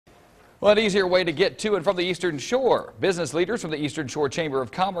Well, an easier way to get to and from the Eastern Shore. Business leaders from the Eastern Shore Chamber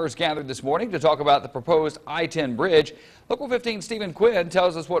of Commerce gathered this morning to talk about the proposed I-10 bridge. Local 15's Stephen Quinn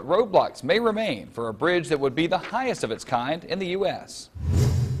tells us what roadblocks may remain for a bridge that would be the highest of its kind in the U.S.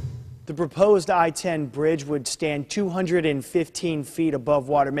 The proposed I-10 bridge would stand 215 feet above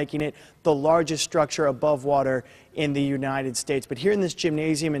water, making it the largest structure above water in the United States. But here in this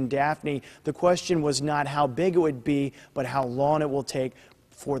gymnasium in Daphne, the question was not how big it would be, but how long it will take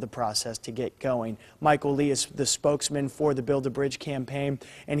for the process to get going. Michael Lee is the spokesman for the Build a Bridge campaign,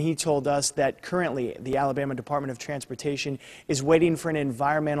 and he told us that currently the Alabama Department of Transportation is waiting for an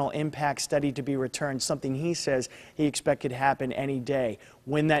environmental impact study to be returned, something he says he expects could happen any day.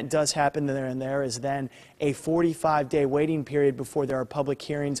 When that does happen, there is then a 45-day waiting period before there are public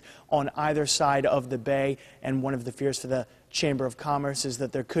hearings on either side of the bay, and one of the fears for the Chamber of Commerce is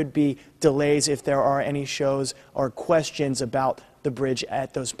that there could be delays if there are any shows or questions about the bridge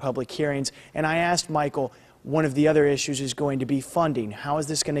at those public hearings. And I asked Michael, one of the other issues is going to be funding. How is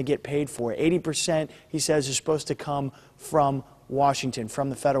this going to get paid for? 80%, he says, is supposed to come from Washington,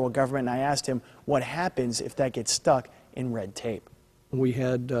 from the federal government. And I asked him what happens if that gets stuck in red tape. We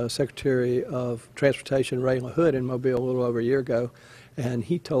had Secretary of Transportation Ray LaHood in Mobile a little over a year ago, and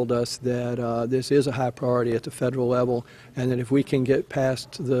he told us that this is a high priority at the federal level, and that if we can get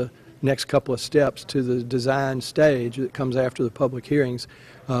past the next couple of steps to the design stage that comes after the public hearings,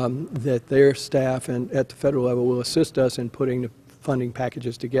 that their staff and at the federal level will assist us in putting the funding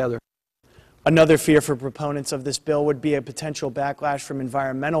packages together. Another fear for proponents of this bill would be a potential backlash from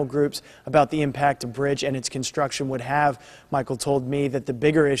environmental groups about the impact a bridge and its construction would have. Michael told me that the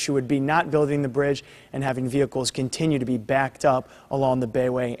bigger issue would be not building the bridge and having vehicles continue to be backed up along the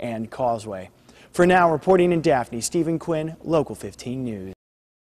Bayway and Causeway. For now, reporting in Daphne, Stephen Quinn, Local 15 News.